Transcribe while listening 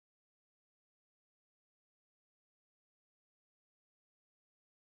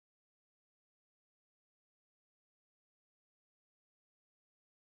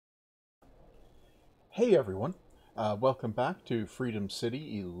Hey everyone, welcome back to Freedom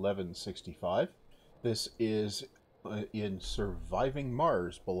City 1165. This is in Surviving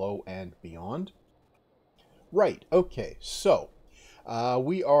Mars Below and Beyond. Right, okay, so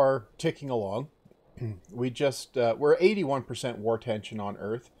we are ticking along. We're 81% war tension on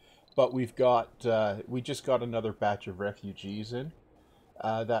Earth, but we just got another batch of refugees in.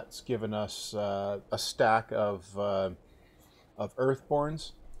 That's given us a stack of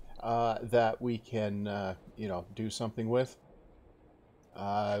Earthborns that we can, do something with.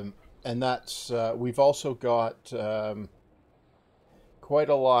 Um, and that's we've also got quite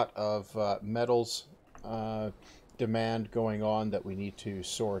a lot of metals demand going on that we need to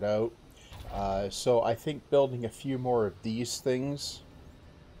sort out. So I think building a few more of these things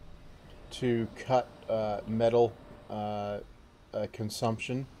to cut metal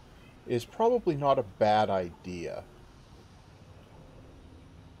consumption is probably not a bad idea.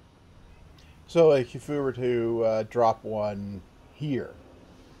 So, like, if we were to drop one here,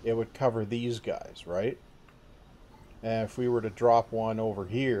 it would cover these guys, right? And if we were to drop one over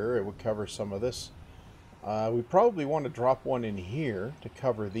here, it would cover some of this. We probably want to drop one in here to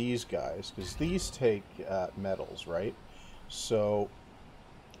cover these guys, because these take metals, right? So,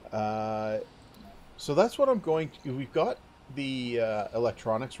 uh, so that's what I'm going to... We've got the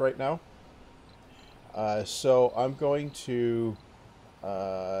electronics right now. So I'm going to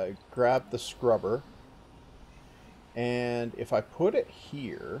grab the scrubber, and if I put it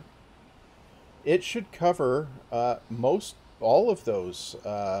here, it should cover all of those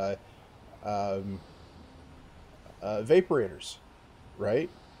vaporators, right?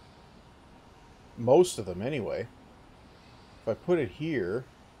 Most of them, anyway. If I put it here,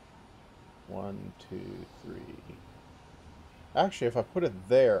 one, two, three. Actually, if I put it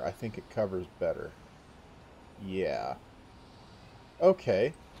there, I think it covers better. Yeah.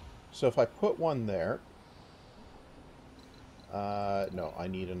 Okay. So if I put one there, no, I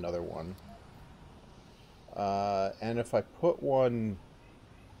need another one. And if I put one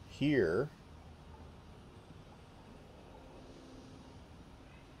here,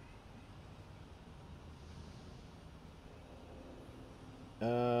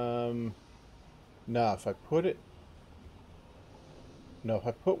 no, if I put it, no, if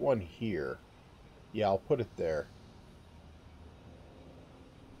I put one here, yeah, I'll put it there.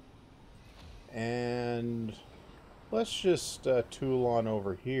 And let's just tool on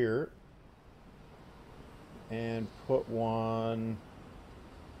over here and put one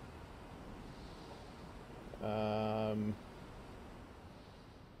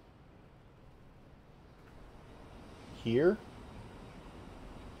here.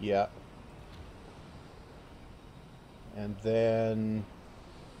 Yeah. And then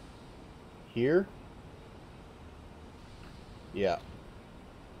here. Yeah.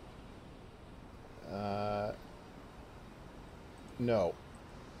 No.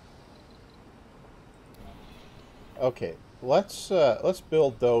 Okay, let's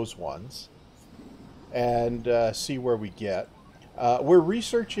build those ones and see where we get. We're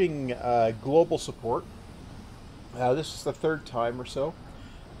researching global support. This is the third time or so.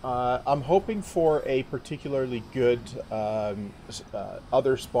 I'm hoping for a particularly good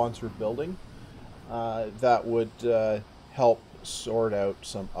other sponsored building that would help sort out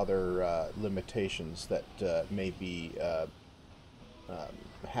some other limitations that may be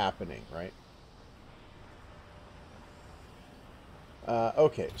happening, right?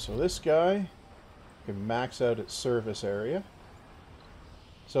 Okay, so this guy can max out its service area.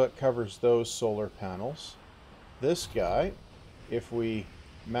 So it covers those solar panels. This guy, if we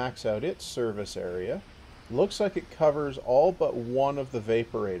max out its service area, looks like it covers all but one of the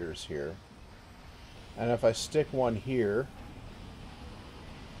vaporators here. And if I stick one here,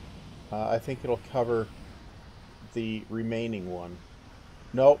 I think it'll cover the remaining one.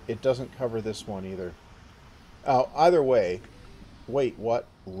 No, it doesn't cover this one either. Oh, either way. Wait, what?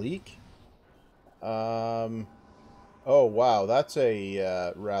 Leak? Oh, wow, that's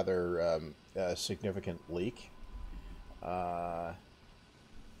a rather significant leak.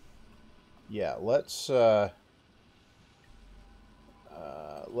 Yeah, let's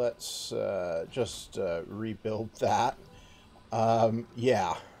just rebuild that.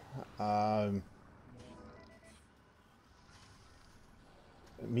 Yeah.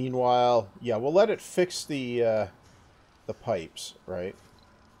 Meanwhile, yeah, we'll let it fix the pipes, right?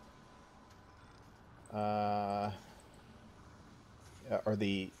 Or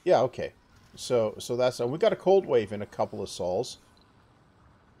the yeah, okay. So that's we got a cold wave in a couple of sols.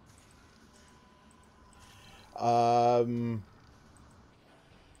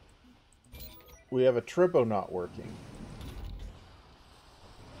 We have a turbo not working.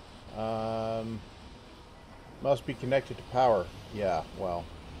 Must be connected to power. Yeah, well.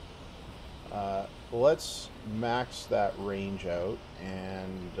 Let's max that range out,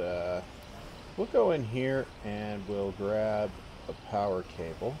 and we'll go in here and we'll grab a power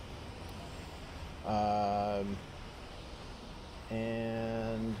cable.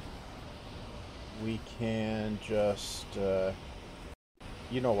 And we can just,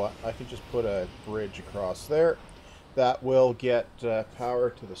 you know what, I can just put a bridge across there. That will get power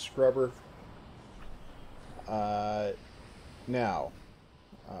to the scrubber. Now,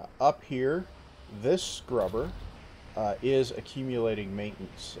 up here, this scrubber is accumulating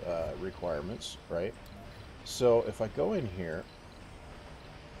maintenance requirements, right? So if I go in here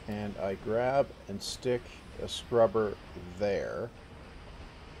and I grab and stick a scrubber there,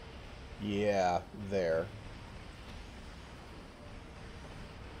 yeah, there.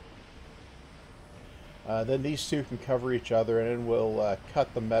 Then these two can cover each other, and then we'll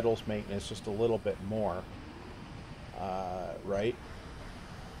cut the metals maintenance just a little bit more, right?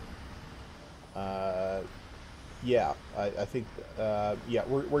 Yeah, I think, yeah,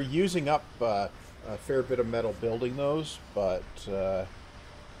 we're using up a fair bit of metal building those, but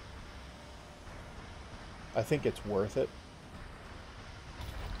I think it's worth it.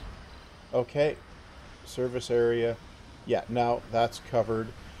 Okay, service area. Yeah, now that's covered.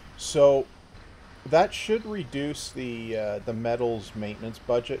 So that should reduce the metals maintenance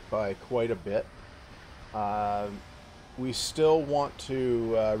budget by quite a bit. We still want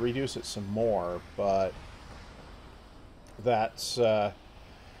to reduce it some more, but that's going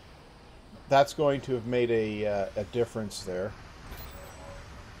to have made a difference there.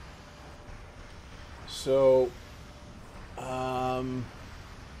 So,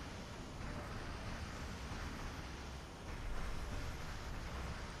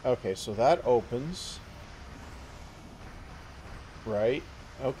 okay, so that opens, right?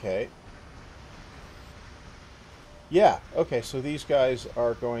 Okay. Yeah, okay, so these guys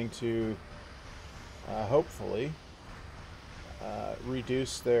are going to hopefully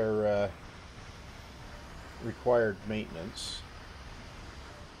reduce their required maintenance.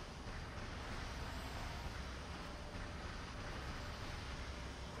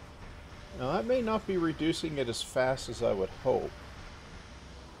 Now that may not be reducing it as fast as I would hope,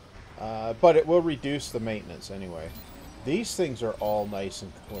 but it will reduce the maintenance anyway. These things are all nice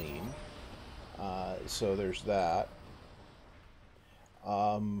and clean, so there's that.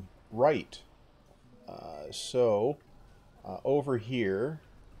 Right. So over here,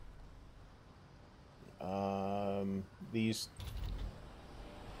 these,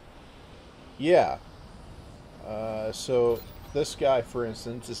 yeah. So this guy, for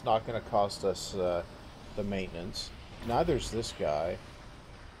instance, is not going to cost us the maintenance. Neither's this guy.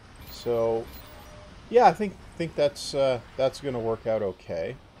 So, yeah, I think that's going to work out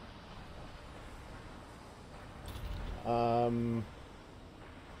okay.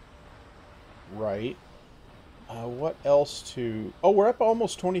 Right. What else to... Oh, we're up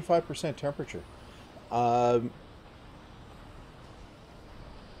almost 25% temperature. Now,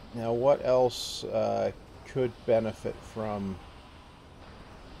 what else could benefit from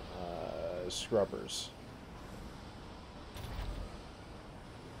scrubbers?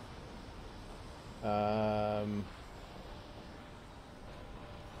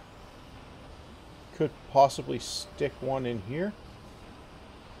 Could possibly stick one in here.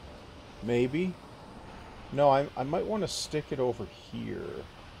 Maybe. No, I might want to stick it over here.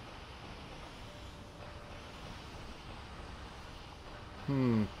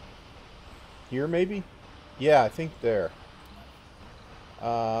 Here maybe? Yeah, I think there.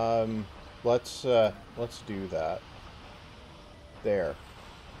 Let's do that. There.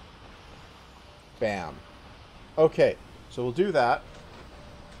 Bam. Okay, so we'll do that.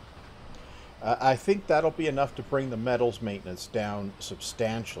 I think that'll be enough to bring the metals maintenance down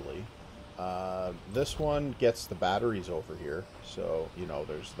substantially. This one gets the batteries over here, so, you know,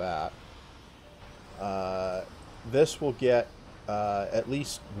 there's that. This will get at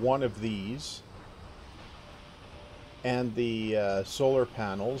least one of these, and the solar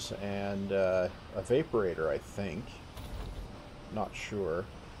panels, and a vaporator, I think. Not sure.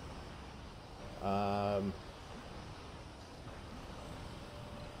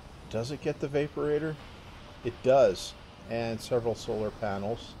 Does it get the vaporator? It does, and several solar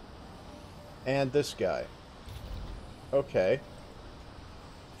panels. And this guy. Okay.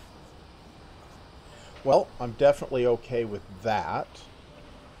 Well, I'm definitely okay with that.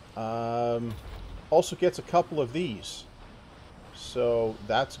 Also gets a couple of these. So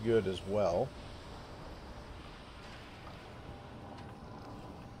that's good as well.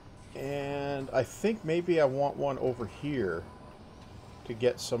 And I think maybe I want one over here to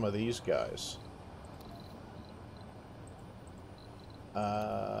get some of these guys.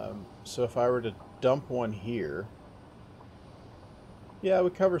 So if I were to dump one here, yeah, I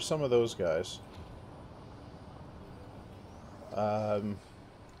would cover some of those guys.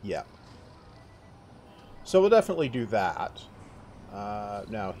 Yeah. So we'll definitely do that.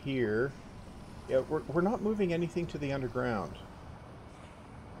 Now here, yeah, we're not moving anything to the underground.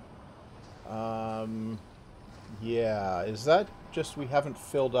 Yeah, is that just we haven't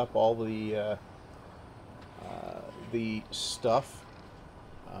filled up all the stuff?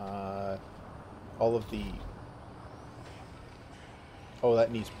 All of the... Oh,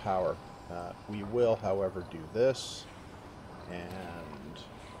 that needs power. We will, however, do this. And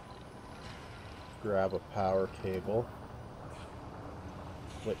grab a power cable,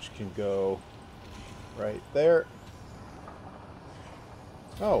 which can go right there.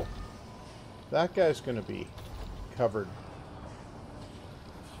 Oh, that guy's going to be covered.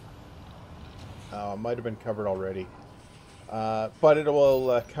 Oh, it might have been covered already. But it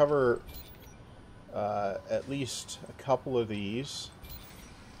will cover at least a couple of these.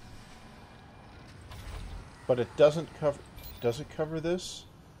 But it doesn't cover... Does it cover this?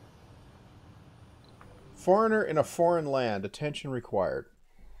 Foreigner in a foreign land. Attention required.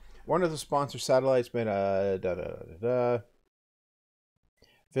 One of the sponsor satellites made a...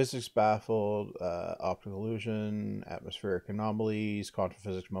 Physics baffled, optical illusion, atmospheric anomalies, quantum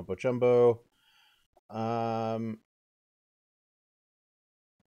physics mumbo jumbo. The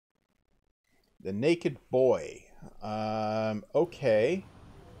naked boy. Okay.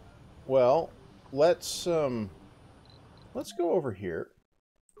 Well, let's go over here.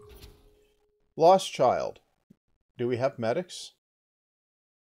 Lost child. Do we have medics?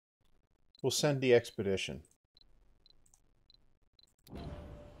 We'll send the expedition.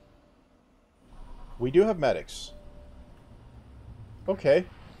 We do have medics. Okay.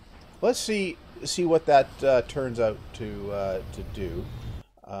 Let's see what that turns out to do.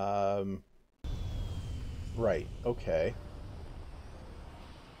 Right. Okay.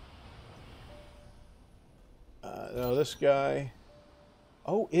 Now this guy.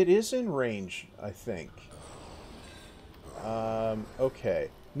 Oh, it is in range, I think. Okay.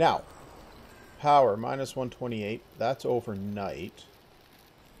 Now, power minus 128. That's overnight.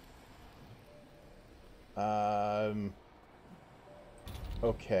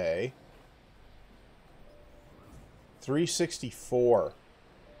 Okay. 364.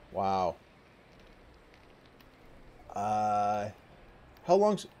 Wow. How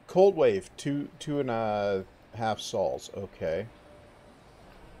long's cold wave? Two and a half sols. Okay.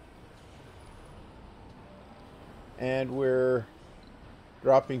 And we're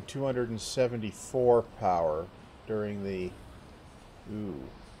dropping 274 power during the... Ooh.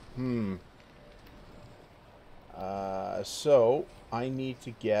 So I need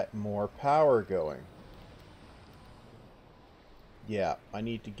to get more power going. Yeah, I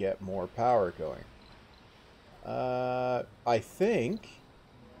need to get more power going. I think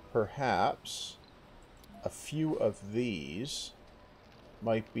perhaps a few of these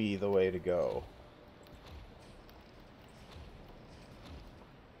might be the way to go.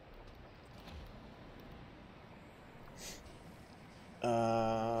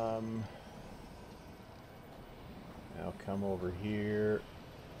 Now come over here.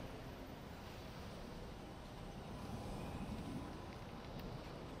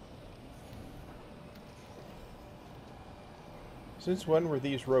 Since when were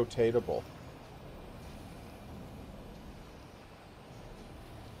these rotatable?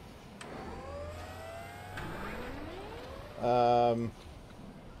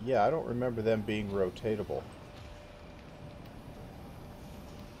 Yeah, I don't remember them being rotatable.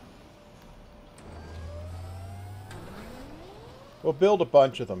 We'll build a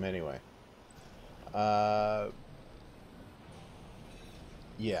bunch of them anyway.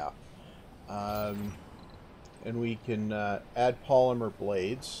 Yeah. And we can add polymer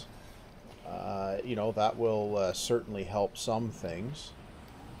blades. You know, that will certainly help some things.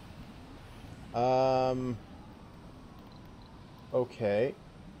 Okay.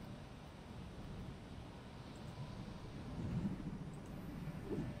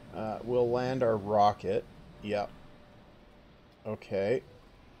 We'll land our rocket. Yep. Okay.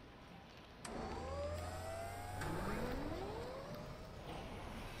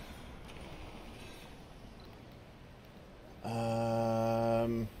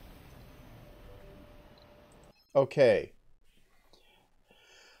 Okay.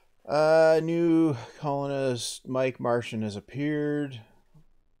 New colonist Mike Martian has appeared.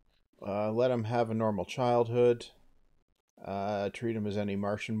 Let him have a normal childhood. Treat him as any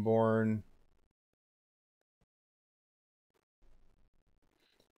Martian born.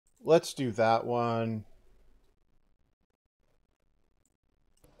 Let's do that one.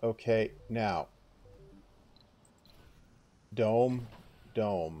 Okay, now. Dome,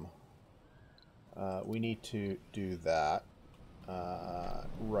 dome. We need to do that.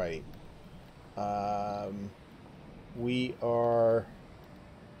 Right. We are...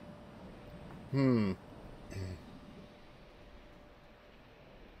 Hmm.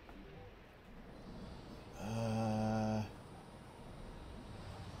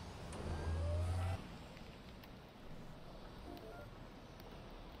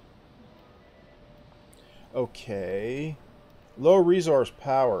 Okay. Low resource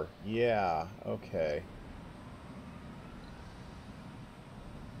power. Yeah, okay.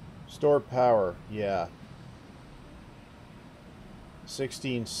 Stored power. Yeah.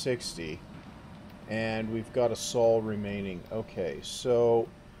 1660. And we've got a sol remaining. Okay, so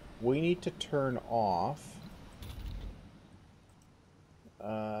we need to turn off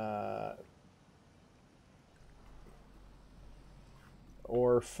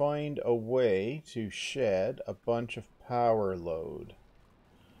or find a way to shed a bunch of power load.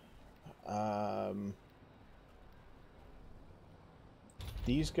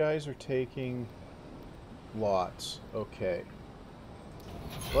 These guys are taking lots. Okay.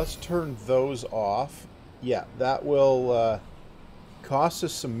 Let's turn those off. Yeah, that will cost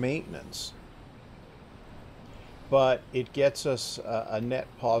us some maintenance. But it gets us a net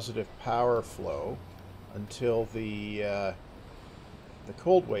positive power flow until the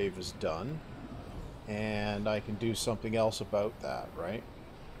cold wave is done. And I can do something else about that, right?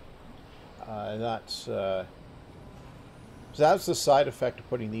 So that's the side effect of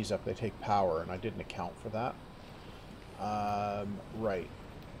putting these up. They take power, and I didn't account for that. Right.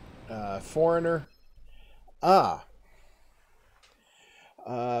 Foreigner. Mike,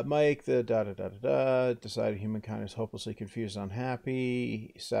 the da-da-da-da-da, decided humankind is hopelessly confused and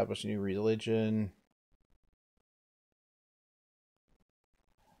unhappy, established a new religion.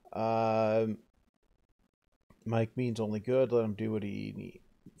 Mike means only good, let him do what he needs.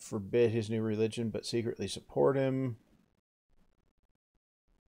 Forbid his new religion, but secretly support him.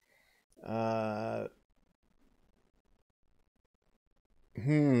 Hmm.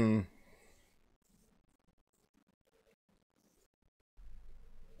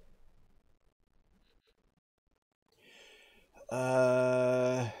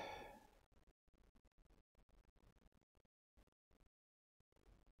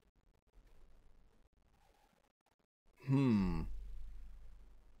 Hmm.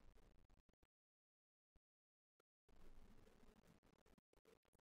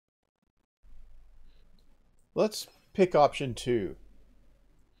 Let's pick option 2.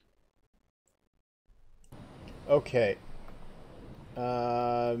 Okay.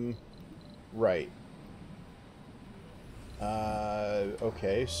 Right.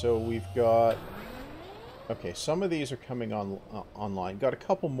 Okay, so we've got... Okay, some of these are coming on online. Got a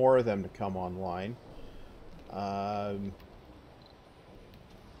couple more of them to come online.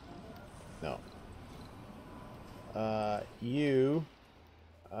 No. You...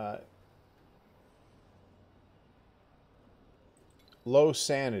 low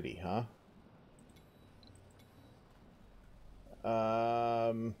sanity, huh?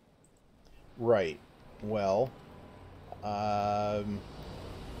 Right. Well...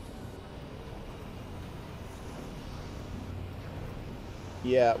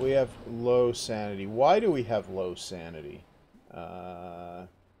 yeah, we have low sanity. Why do we have low sanity?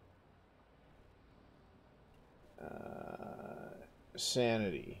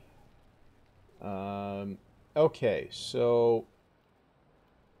 Sanity. Okay, so...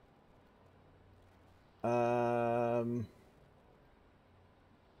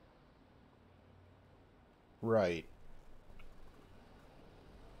 right.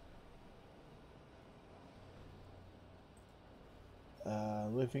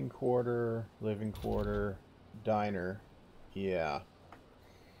 Living quarter, diner. Yeah.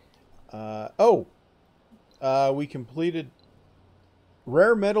 We completed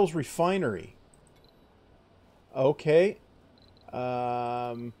rare metals refinery. Okay.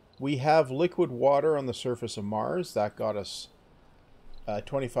 We have liquid water on the surface of Mars. That got us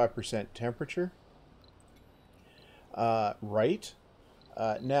 25% temperature. Right.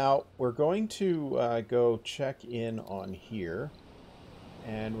 Now, we're going to go check in on here.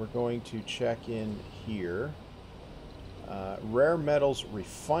 And we're going to check in here. Rare metals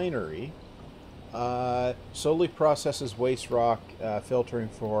refinery. Solely processes waste rock, filtering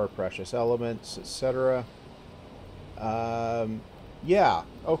for precious elements, etc. Yeah,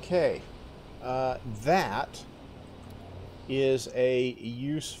 okay. That is a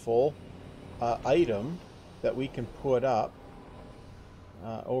useful item that we can put up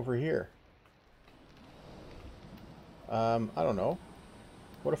over here. I don't know.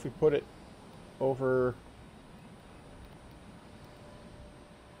 What if we put it over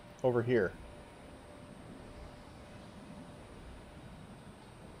here?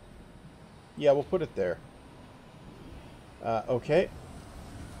 Yeah, we'll put it there. Okay.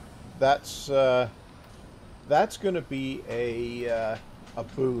 That's going to be a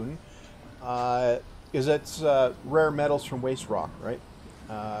boon. Because it's rare metals from waste rock, right?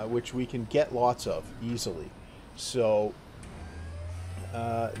 Which we can get lots of easily. So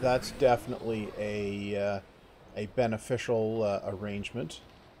that's definitely a beneficial arrangement.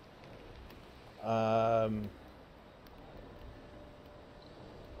 And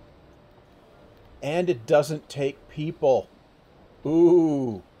it doesn't take people.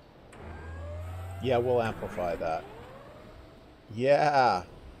 Ooh. Yeah, we'll amplify that. Yeah.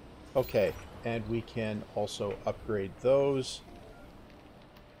 Okay. And we can also upgrade those.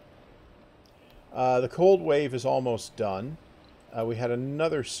 The cold wave is almost done. We had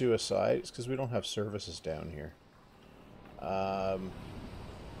another suicide. It's because we don't have services down here. Yeah,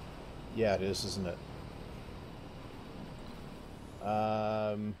 it is, isn't it?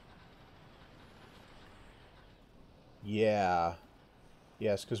 Yeah.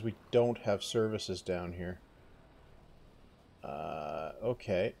 Yes, because we don't have services down here.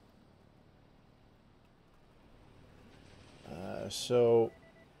 Okay. So,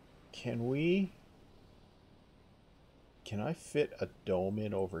 can I fit a dome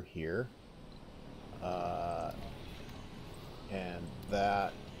in over here? And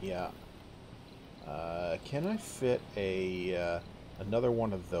that, yeah. Can I fit another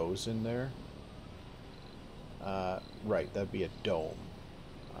one of those in there? Right, that'd be a dome.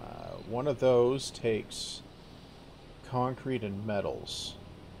 One of those takes concrete and metals.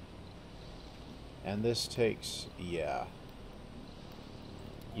 And this takes, yeah.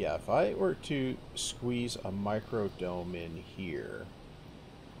 Yeah, if I were to squeeze a micro dome in here...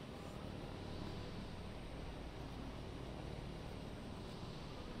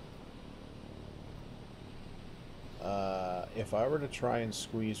 if I were to try and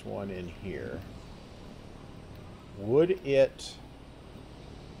squeeze one in here, would it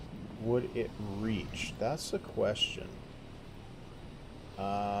reach? That's the question.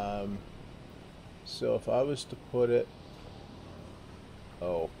 So if I was to put it...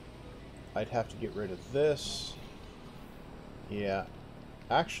 Oh, I'd have to get rid of this. Yeah.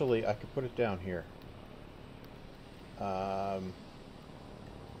 Actually, I could put it down here.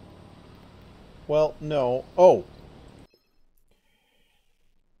 Well, no. Oh!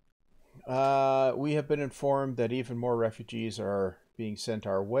 We have been informed that even more refugees are being sent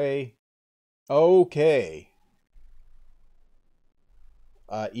our way. Okay.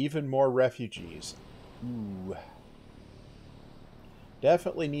 Even more refugees. Ooh.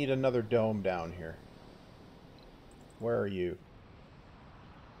 Definitely need another dome down here. Where are you?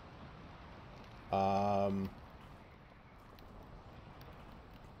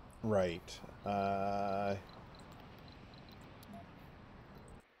 Right.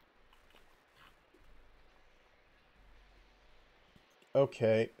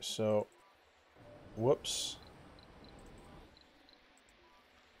 Okay, so... Whoops.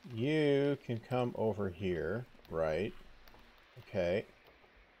 You can come over here. Right. Okay.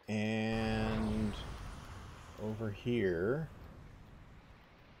 And... over here...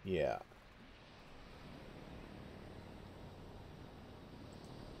 Yeah.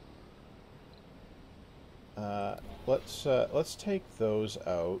 Let's take those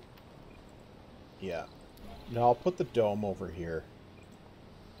out. Yeah. Now I'll put the dome over here.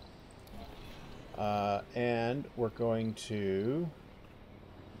 And we're going to...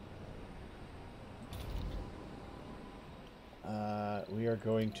 we are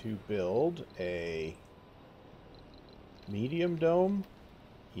going to build a medium dome?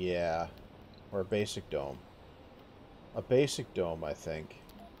 Yeah. Or a basic dome. A basic dome, I think.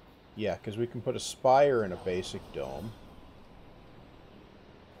 Yeah, because we can put a spire in a basic dome.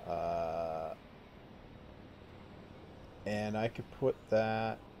 And I could put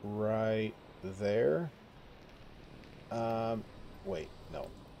that right there. Wait, no.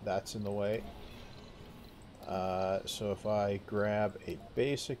 That's in the way. So if I grab a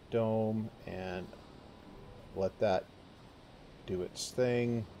basic dome and let that do its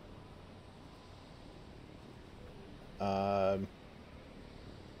thing.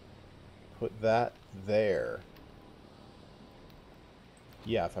 Put that there.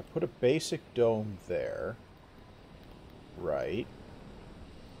 Yeah, if I put a basic dome there. Right.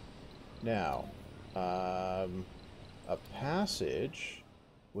 Now, a passage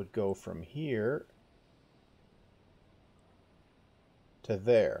would go from here to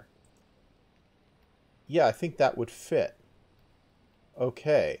there. Yeah, I think that would fit.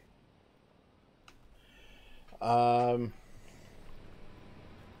 Okay.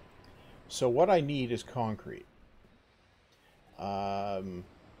 So what I need is concrete.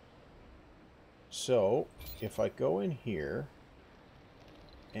 So if I go in here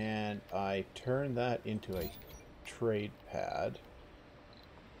and I turn that into a trade pad,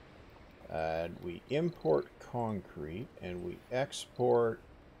 and we import concrete and we export,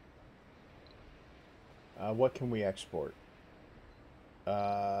 what can we export?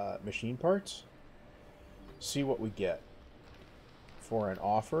 Machine parts? See what we get for an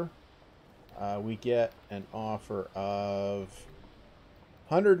offer. We get an offer of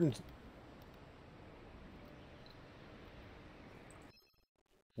 100 and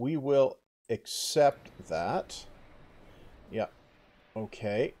we will accept that. Yeah.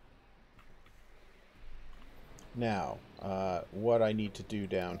 Okay. Now, what I need to do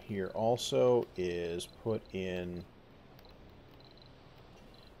down here also is put in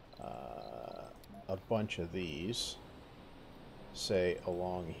a bunch of these, say,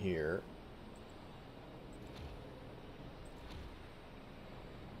 along here.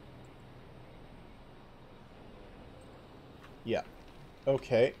 Yeah.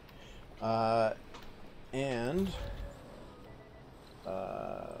 Okay. And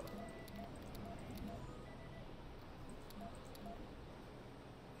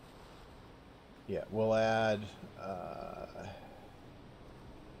yeah, we'll add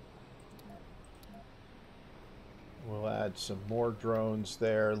some more drones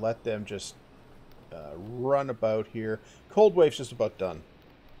there. Let them just run about here. Cold Wave's just about done.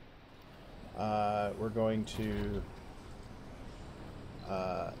 We're going to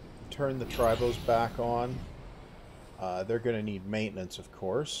turn the tribos back on. They're going to need maintenance, of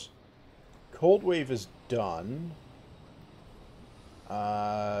course. Cold Wave is done.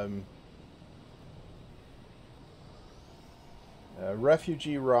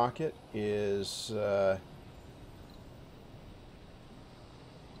 Refugee rocket is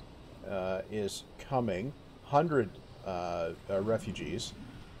coming. 100 refugees.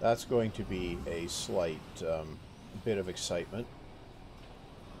 That's going to be a slight bit of excitement.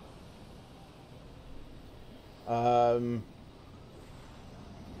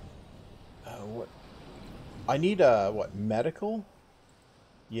 What? I need what, medical?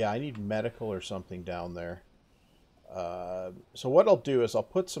 Yeah, I need medical or something down there. So what I'll do is I'll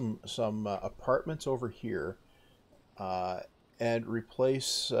put some apartments over here, and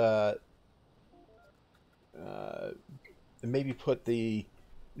replace maybe put the,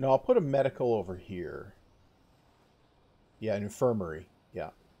 no, I'll put a medical over here. Yeah, an infirmary. Yeah.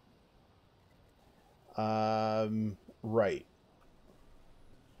 Right.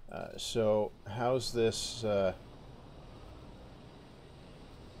 So how's this?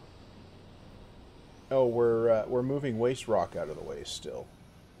 Oh, we're moving waste rock out of the way still.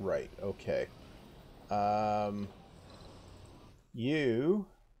 Right. Okay. Um, you.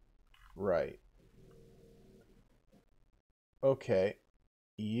 Right. Okay.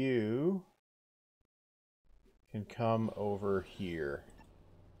 You can come over here.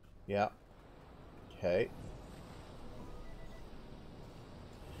 Yeah. Okay.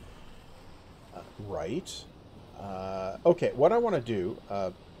 Right. Okay, what I want to do,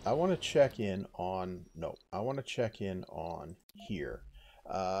 I want to check in on, no, I want to check in on here.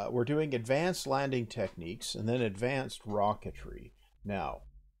 We're doing advanced landing techniques and then advanced rocketry. Now,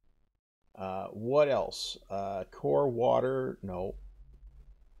 what else? Core water, no.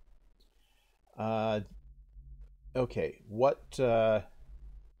 Okay, what,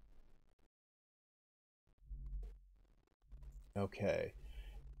 okay.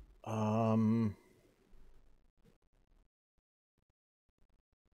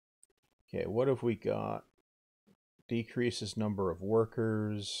 Okay, what have we got? Decreases number of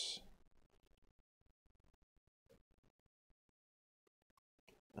workers.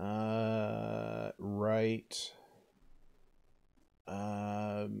 Right.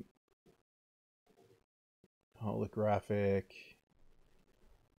 Holographic.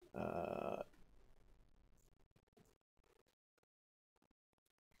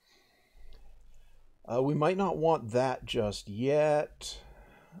 We might not want that just yet.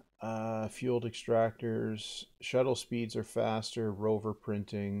 Fueled extractors. Shuttle speeds are faster. Rover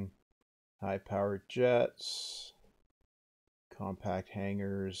printing. High-powered jets. Compact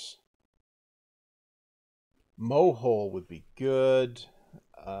hangars. Mohole would be good.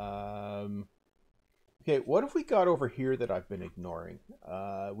 Okay, what have we got over here that I've been ignoring?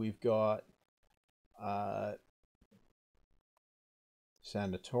 We've got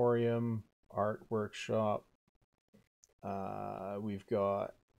sanatorium, art workshop. We've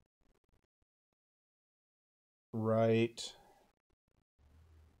got right.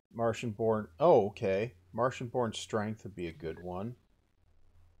 Martian-born. Oh, okay. Martian-born strength would be a good one.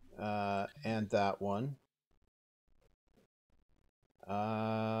 And that one.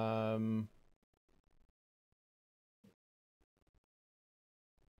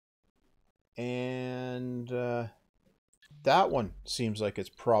 And that one seems like it's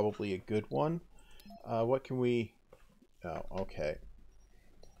probably a good one. What can we... Oh, okay.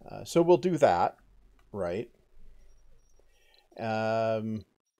 So we'll do that, right?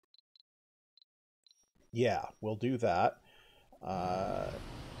 Yeah, we'll do that.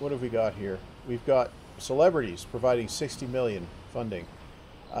 What have we got here? We've got celebrities providing 60 million funding.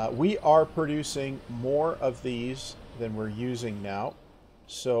 We are producing more of these than we're using now,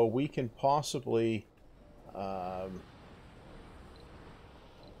 so we can possibly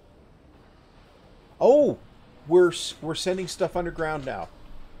oh, we're sending stuff underground now.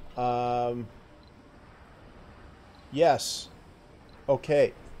 Yes.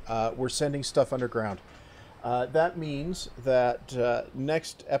 Okay. We're sending stuff underground. That means that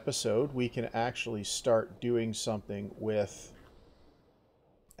next episode we can actually start doing something with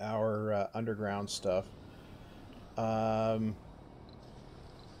our underground stuff.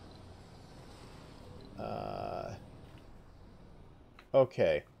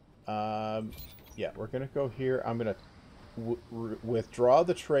 Okay. Yeah, we're going to go here. I'm going to withdraw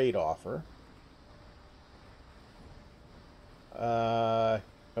the trade offer.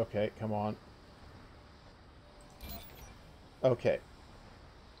 Okay, come on. Okay.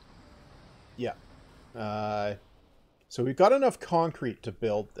 Yeah. So we've got enough concrete to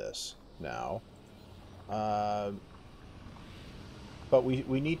build this now. But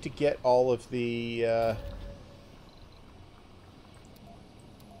we need to get all of the...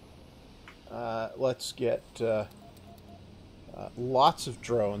 let's get lots of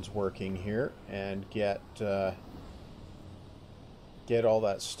drones working here and get all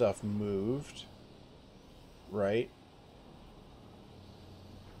that stuff moved. Right.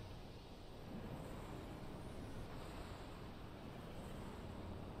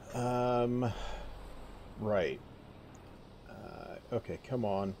 Right. Okay, come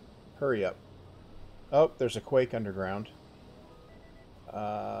on. Hurry up. Oh, there's a quake underground.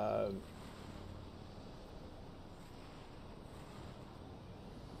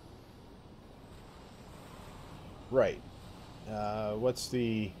 Right. What's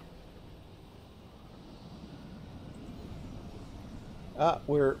the...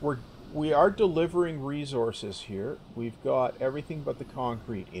 we are delivering resources here. We've got everything but the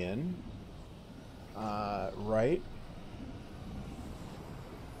concrete in. Right.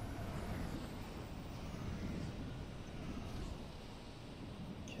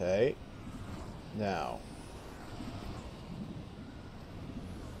 Okay. Now.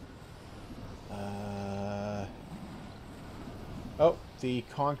 Oh, the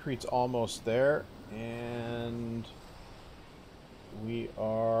concrete's almost there, and we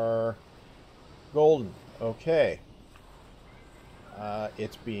are golden. Okay.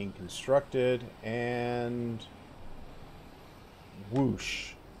 It's being constructed, and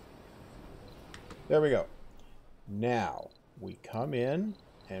whoosh. There we go. Now, we come in,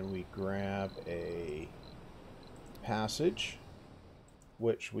 and we grab a passage,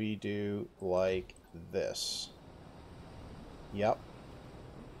 which we do like this. Yep.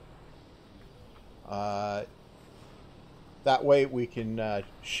 That way we can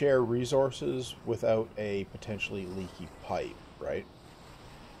share resources without a potentially leaky pipe, right?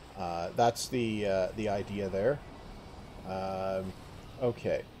 That's the idea there.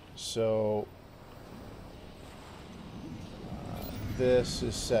 Okay, so this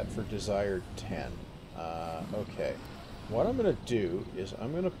is set for desired 10. Okay, what I'm going to do is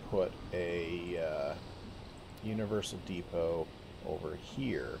I'm going to put a universal depot over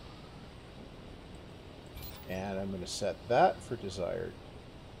here. And I'm going to set that for desired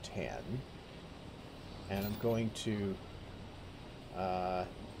 10. And I'm going to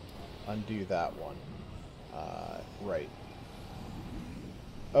undo that one. Right.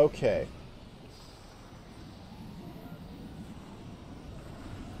 Okay.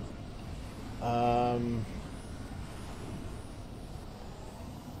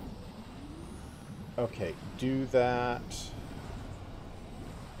 Okay, do that.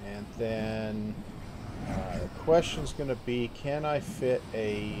 And then the question's going to be, can I fit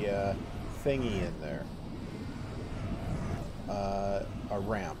a thingy in there? A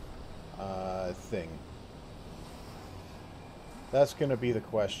ramp thing. That's going to be the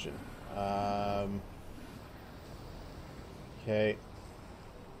question. Okay.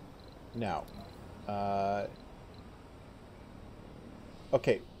 Now.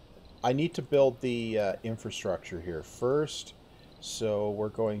 Okay. I need to build the infrastructure here. First, So we're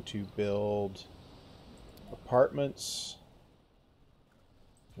going to build apartments.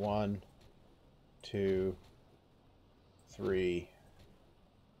 1, 2, 3,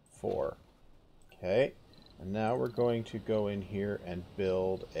 4. Okay. And now we're going to go in here and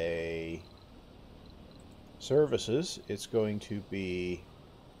build a services. It's going to be,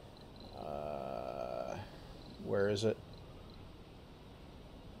 where is it?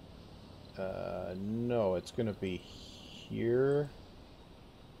 No, it's going to be here.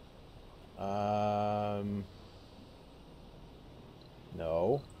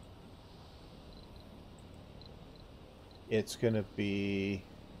 No. It's going to be...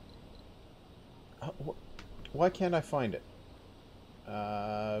 why can't I find it?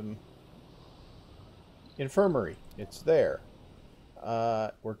 Infirmary. It's there.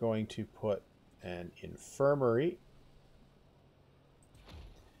 We're going to put an infirmary.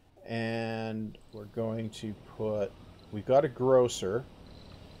 And we're going to put... We've got a grocer.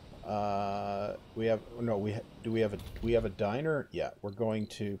 We have... No, do we have a diner? Yeah, we're going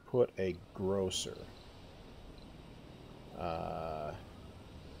to put a grocer.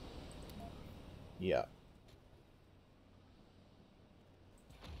 Yeah.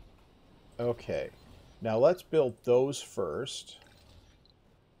 Okay. Now let's build those first.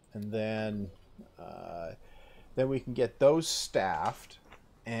 And then we can get those staffed.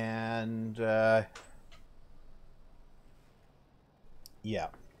 And yeah.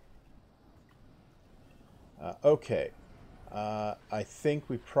 Okay. I think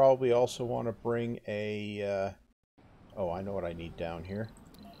we probably also want to bring a... oh, I know what I need down here.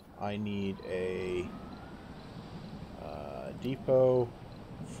 I need a depot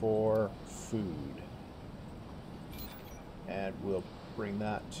for food. And we'll bring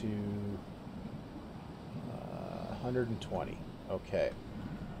that to 120. Okay.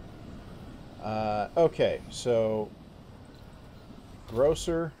 Okay, so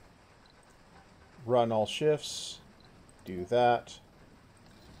grocer, run all shifts, do that.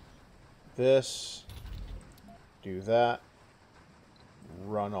 This, do that.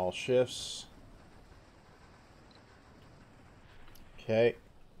 Run all shifts. Okay.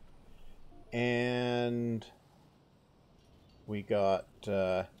 And we got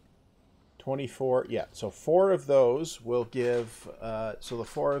 24. Yeah, so 4 of those will give... so the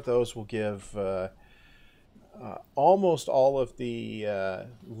 4 of those will give almost all of the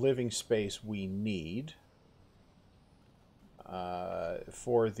living space we need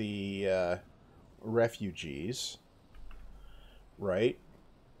for the refugees. Right.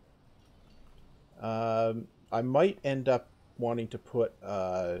 I might end up wanting to put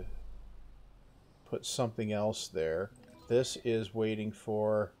something else there. This is waiting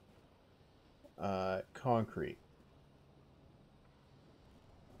for concrete.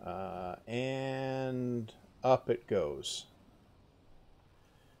 And up it goes.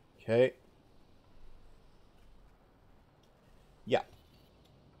 Okay. Yeah.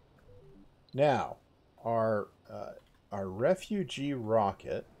 Now, our refugee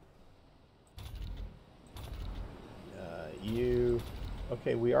rocket.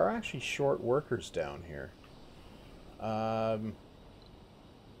 Okay, we are actually short workers down here.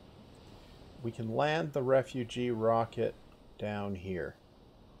 We can land the refugee rocket down here.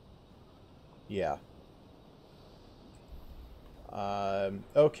 Yeah.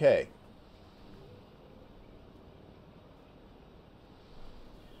 Okay.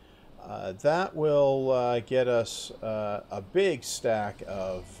 That will get us a big stack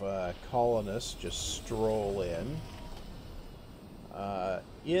of colonists just stroll in.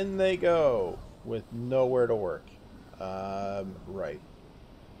 In they go with nowhere to work. Right.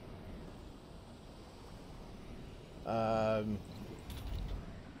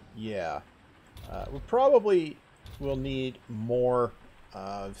 Yeah. We probably will need more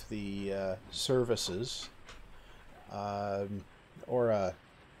of the services. Or a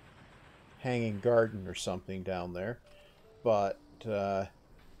hanging garden or something down there. But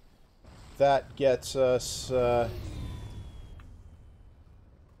that gets us...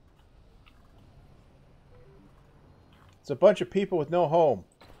 it's a bunch of people with no home.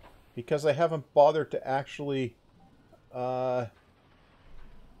 Because they haven't bothered to actually go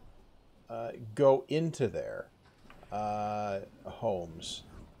into their homes.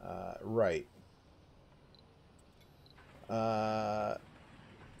 Right.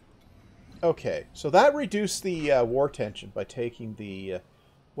 Okay, so that reduced the war tension by taking the...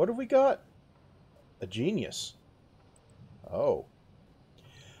 what have we got? A genius. Oh.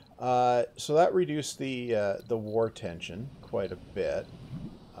 So that reduced the war tension quite a bit.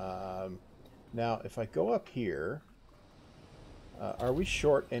 Now, if I go up here... are we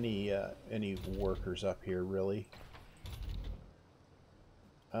short any workers up here, really?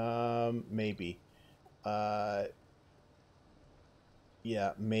 Maybe.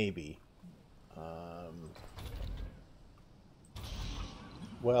 Yeah, maybe.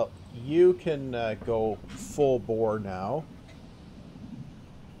 Well, you can go full bore now.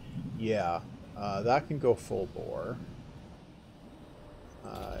 Yeah, that can go full bore.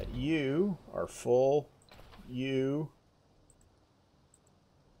 You are full. You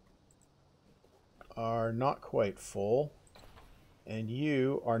are not quite full. And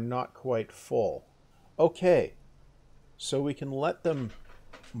you are not quite full. Okay, so we can let them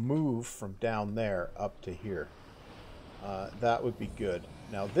move from down there up to here. That would be good.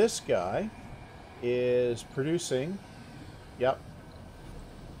 Now this guy is producing. Yep.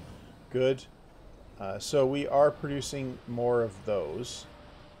 Good. So we are producing more of those.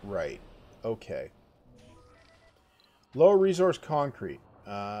 Right. Okay. Low resource concrete.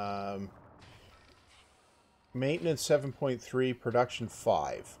 Maintenance 7.3, production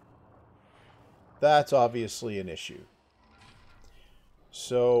 5. That's obviously an issue.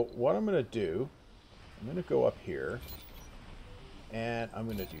 So what I'm going to do, I'm going to go up here, and I'm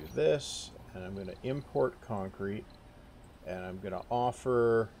going to do this, and I'm going to import concrete, and I'm going to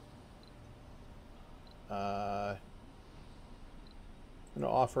offer... I'm going to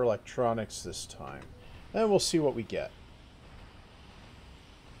offer electronics this time. And we'll see what we get.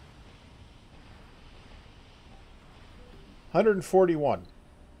 $141.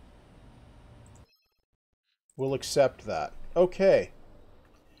 We'll accept that. Okay.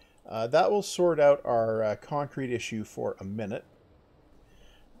 That will sort out our concrete issue for a minute.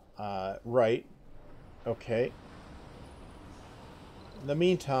 Right. Okay. In the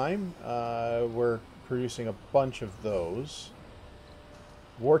meantime, we're producing a bunch of those.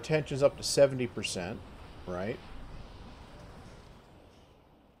 War tension's up to 70%. Right.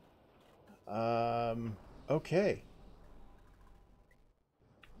 Okay.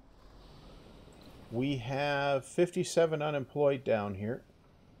 We have 57 unemployed down here.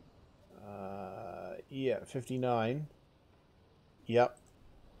 Yeah, 59. Yep.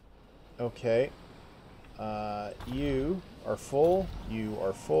 Okay. You are full. You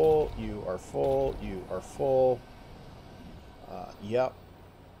are full. You are full. You are full. Yep.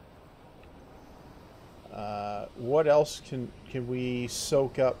 What else can we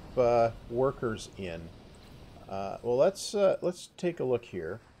soak up workers in? Well, let's take a look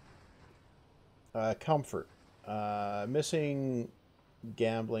here. Comfort. Missing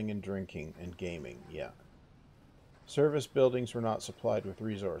gambling and drinking and gaming. Yeah. Service buildings were not supplied with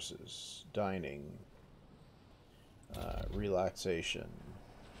resources. Dining. Relaxation.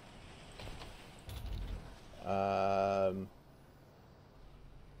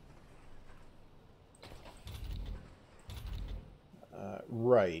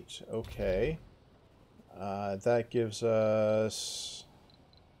 Right. Okay. That gives us...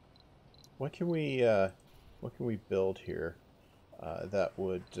 What can we build here that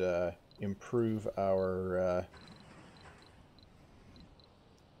would improve our...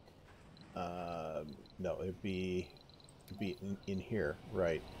 no, it'd be in here,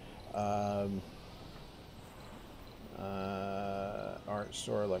 right? Art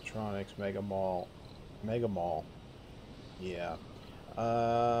store, electronics, mega mall, yeah.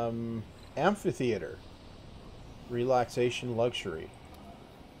 Amphitheater, relaxation, luxury.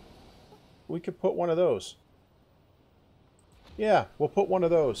 We could put one of those. Yeah, we'll put one of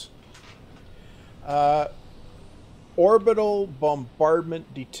those. Orbital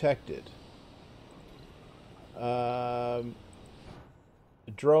bombardment detected. A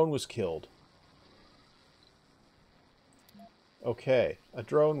drone was killed. Okay, a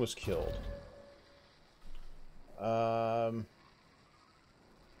drone was killed.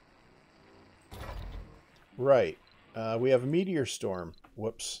 Right. We have a meteor storm.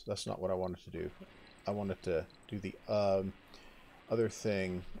 Whoops, that's not what I wanted to do. I wanted to do the other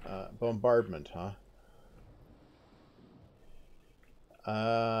thing. Bombardment, huh?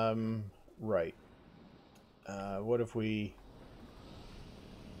 Right. What if we...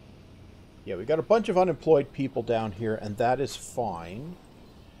 Yeah, we got a bunch of unemployed people down here, and that is fine.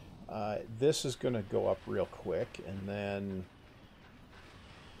 This is going to go up real quick, and then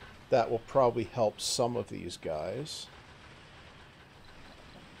that will probably help some of these guys.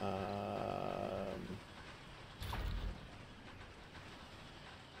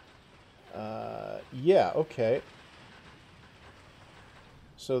 Yeah, okay.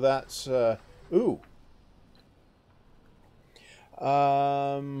 So that's, ooh.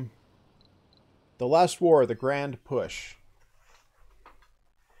 The Last War, the Grand Push.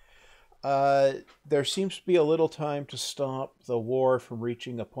 There seems to be a little time to stop the war from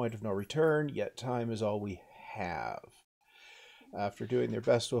reaching a point of no return, yet time is all we have. After doing their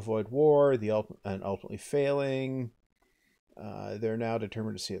best to avoid war and ultimately failing, they're now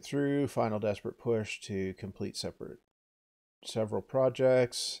determined to see it through. Final desperate push to complete several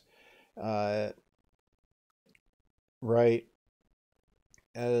projects. Right.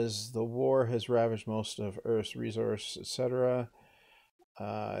 As the war has ravaged most of Earth's resources, etc.,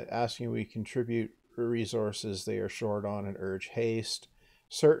 asking we contribute resources they are short on and urge haste.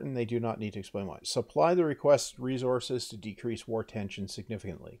 Certain they do not need to explain why. Supply the requested resources to decrease war tension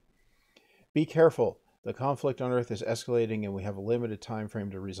significantly. Be careful. The conflict on Earth is escalating and we have a limited time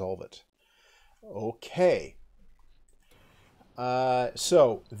frame to resolve it. Okay.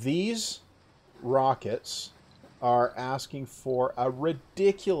 So these rockets are asking for a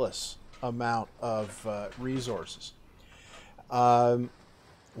ridiculous amount of resources.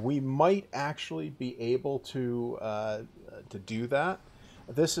 We might actually be able to do that.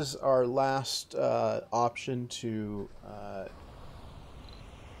 This is our last option to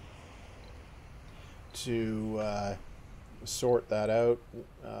sort that out.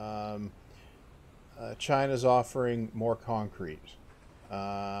 China's offering more concrete.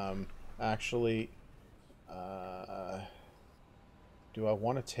 Actually, do I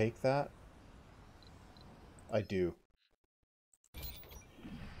want to take that? I do.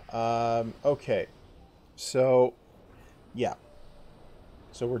 Okay. So, yeah.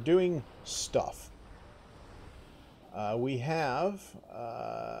 So we're doing stuff. We have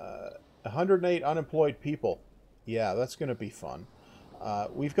 108 unemployed people. Yeah, that's going to be fun.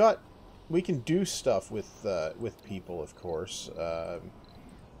 We can do stuff with people, of course.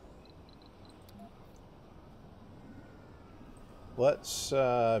 Let's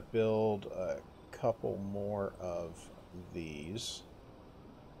build a couple more of these.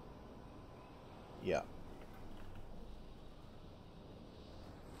 Yeah.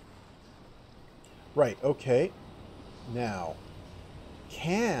 Right, okay. Now,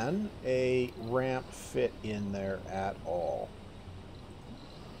 can a ramp fit in there at all?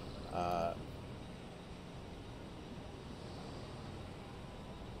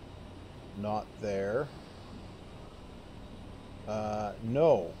 Not there.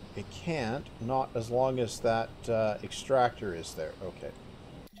 No, it can't. Not as long as that extractor is there. Okay.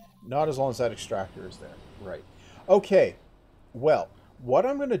 Not as long as that extractor is there. Right. Okay. Well, what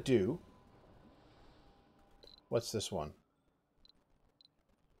I'm going to do... What's this one?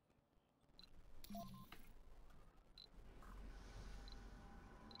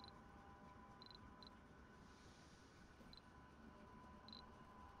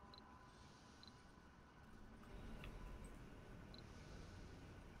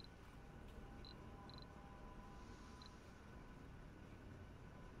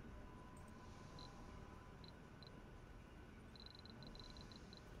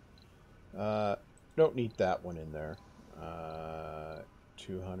 Don't need that one in there.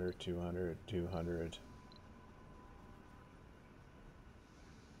 200, 200, 200.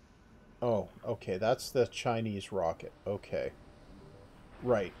 Oh, okay, that's the Chinese rocket. Okay.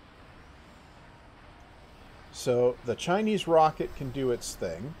 Right. So the Chinese rocket can do its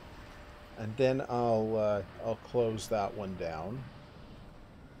thing, and then I'll close that one down.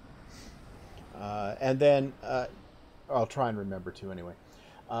 And then I'll try and remember to anyway.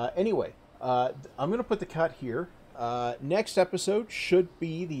 Anyway, I'm going to put the cut here. Next episode should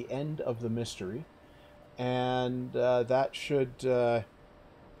be the end of the mystery. And that should...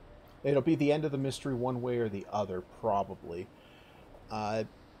 it'll be the end of the mystery one way or the other, probably.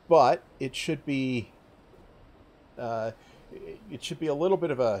 But it should be... it should be a little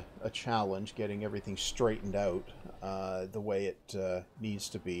bit of a challenge getting everything straightened out the way it needs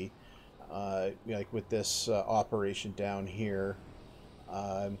to be. Like with this operation down here.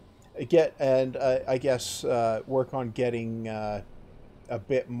 I guess work on getting a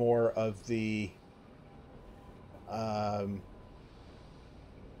bit more of the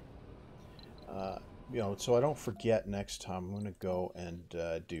so I don't forget next time. I'm going to go and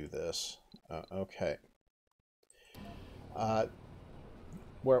do this. Okay.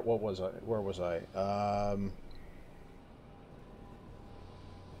 Where was I?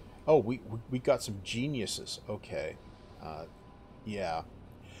 Oh, we got some geniuses. Okay. Yeah.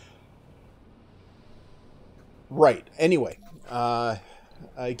 Right. Anyway,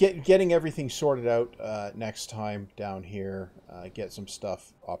 getting everything sorted out next time down here. Get some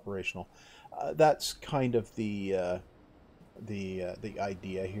stuff operational. That's kind of the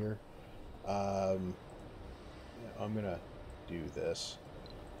idea here. I'm gonna do this,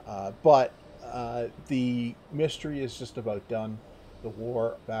 but the mystery is just about done. The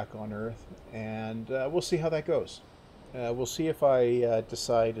war back on Earth, and we'll see how that goes. We'll see if I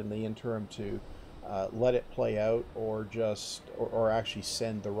decide in the interim to let it play out, or just or actually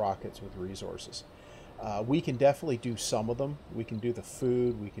send the rockets with resources. We can definitely do some of them. We can do the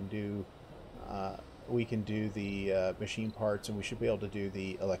food. Uh, we can do the machine parts, and we should be able to do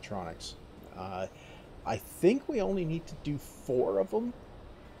the electronics. Uh, I think we only need to do 4 of them.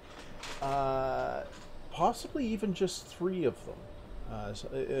 Uh, Possibly even just 3 of them.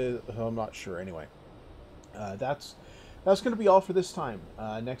 I'm not sure. Anyway, that's going to be all for this time.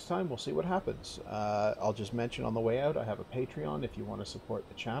 Next time, we'll see what happens. I'll just mention on the way out, I have a Patreon if you want to support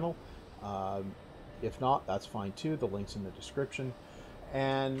the channel. Um, if not, that's fine too. The link's in the description.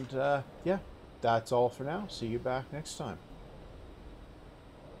 And yeah, that's all for now. See you back next time.